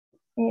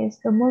is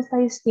the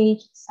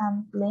multi-stage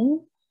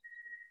sampling.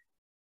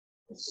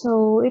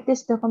 So it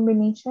is the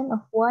combination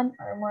of one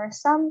or more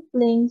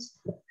samplings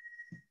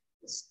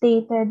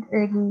stated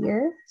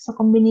earlier. So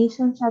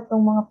combination siya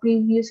itong mga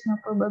previous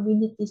na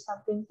probability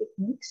sampling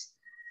techniques.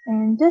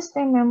 And just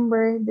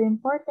remember, the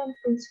important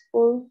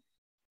principle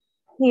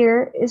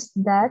here is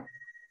that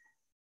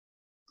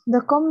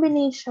the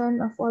combination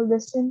of all the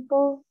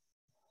simple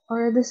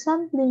or the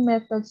sampling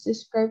methods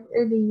described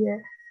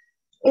earlier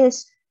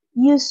is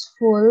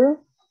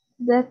useful,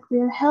 that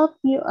will help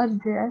you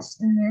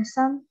address in your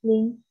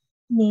sampling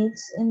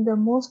needs in the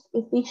most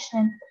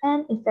efficient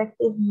and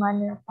effective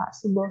manner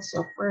possible.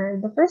 So for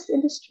the first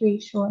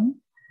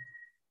illustration,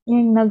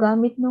 yung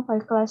nagamit mo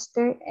kay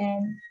cluster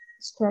and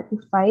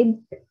stratified.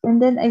 And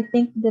then I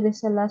think there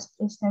is a last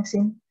is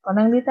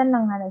pananglitan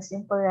lang nga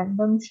simple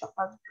random siya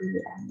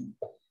pagpilian.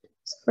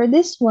 So for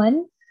this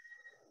one,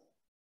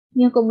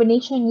 yung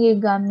combination yung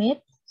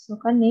gamit, so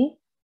kani,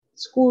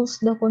 schools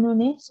daw kuno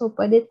ni, so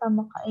pwede ta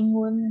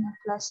makaingon na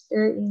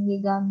cluster yung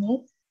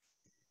gigamit.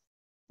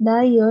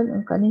 Dayon,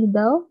 ang kani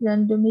daw,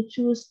 randomly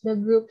choose the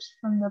groups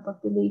from the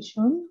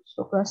population,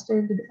 so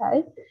cluster with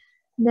I.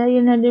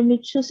 Dayon,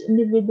 randomly choose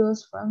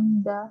individuals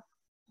from the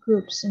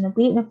groups. So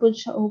napili na po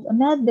siya og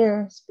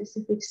another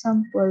specific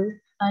sample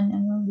and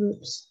ang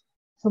groups.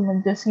 So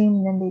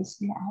mag-the-same na din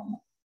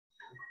sila.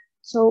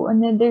 So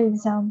another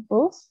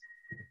examples.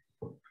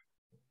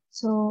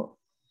 So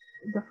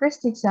the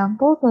first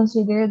example,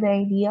 consider the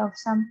idea of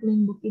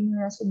sampling booking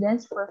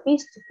residents for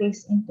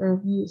face-to-face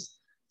interviews.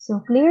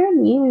 So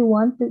clearly, we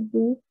want to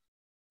do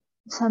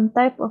some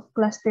type of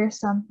cluster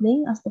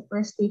sampling as the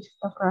first stage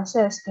of the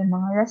process. Kay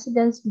mga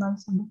residents man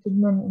sa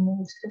Bukidnon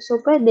mo gusto.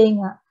 So pwede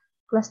nga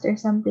cluster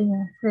sampling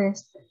nga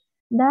first.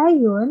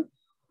 Dayon,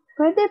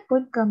 pwede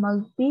po ka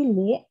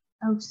magpili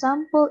of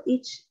sample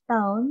each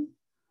town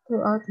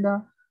throughout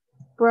the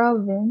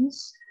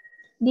province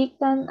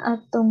gikan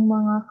atong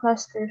mga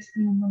clusters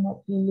nga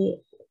napili.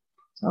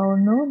 So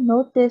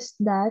notice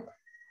that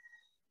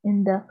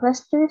in the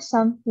cluster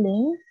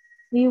sampling,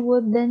 we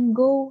would then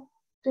go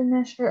to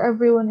measure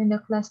everyone in the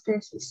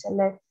clusters we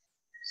select.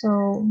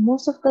 So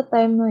most of the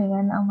time no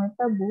yan ang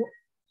matabo.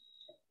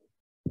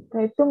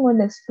 Kaya tungod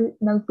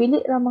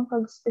nagpili ramang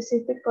kag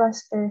specific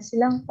cluster,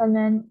 silang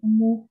tanan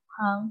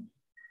umuhang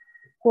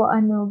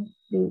kuanog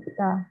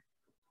data.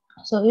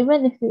 So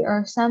even if we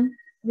are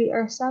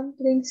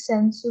sampling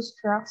census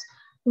tracts,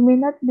 we may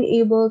not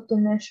be able to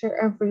measure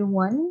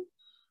everyone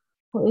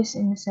who is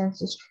in the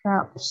census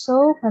tract.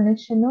 So,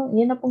 no,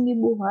 yan na pong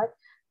gibuhat.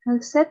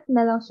 Nag-set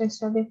na lang sa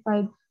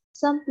certified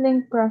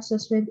sampling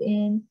process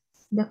within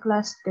the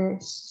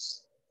clusters.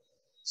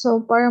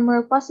 So, para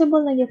more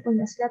possible na yapon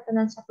na sila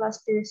tanan sa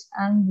clusters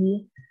ang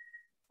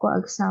ko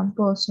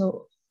example.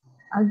 So,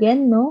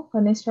 again, no,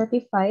 kung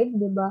stratified,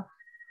 di ba?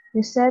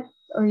 You set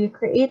or you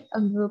create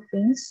a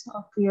groupings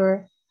of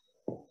your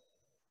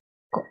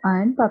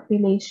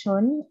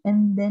population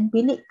and then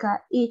pili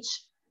ka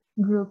each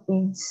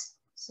groupings.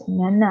 So,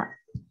 yan na.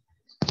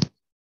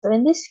 So,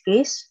 in this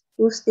case,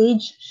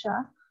 two-stage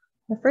siya.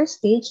 The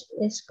first stage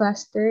is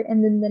cluster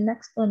and then the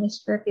next one is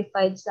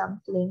stratified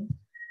sampling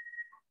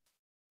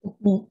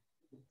technique.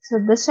 So,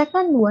 the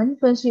second one,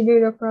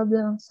 consider the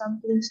problem of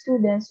sampling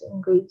students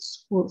in grade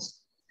schools.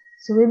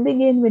 So, we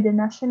begin with the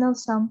national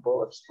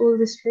sample of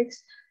school districts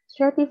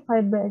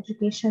stratified by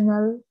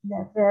educational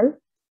level.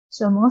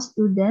 So, mga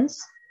students,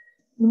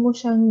 mo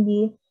siyang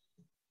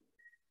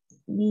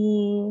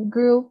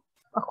group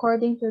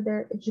according to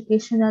their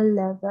educational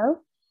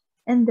level.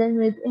 And then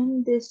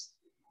within this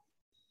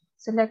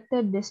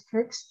selected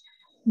districts,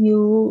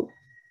 you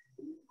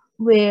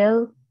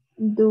will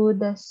do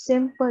the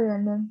simple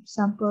random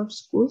sample of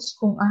schools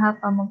kung aha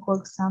ka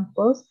mag-call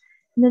samples.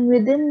 And then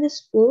within the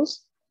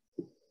schools,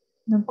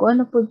 nagkuha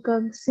na po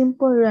kag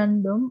simple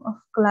random of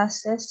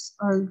classes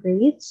or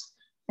grades.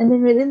 And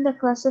then within the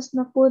classes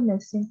na po,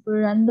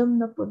 simple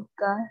random na po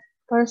ka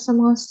para sa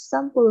mga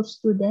sample of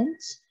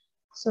students.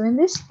 So in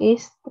this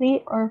case,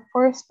 3 or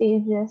 4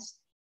 stages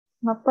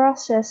na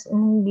process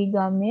ang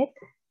gigamit,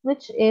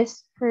 which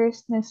is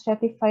first,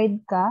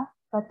 na-stratified ka,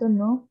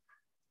 katuno,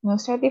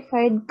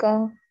 na-stratified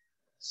ka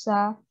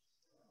sa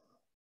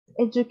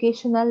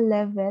educational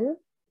level,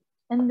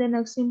 and then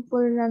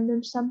nag-simple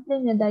random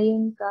sampling na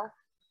dayon ka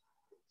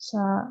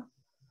sa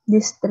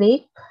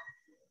district,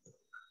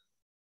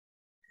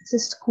 sa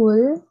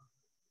school,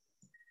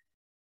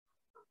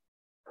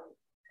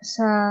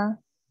 sa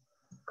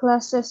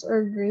classes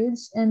or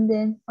grades, and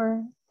then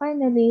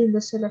finally,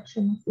 the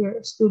selection of your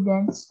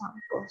student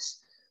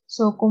samples.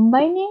 So,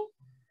 combining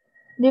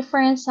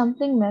different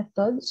sampling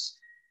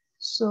methods,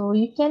 so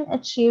you can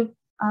achieve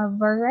a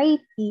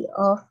variety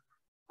of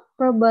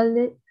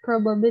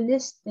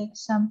probabilistic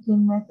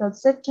sampling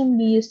methods that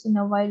can be used in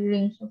a wide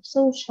range of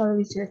social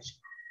research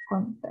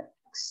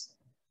contexts.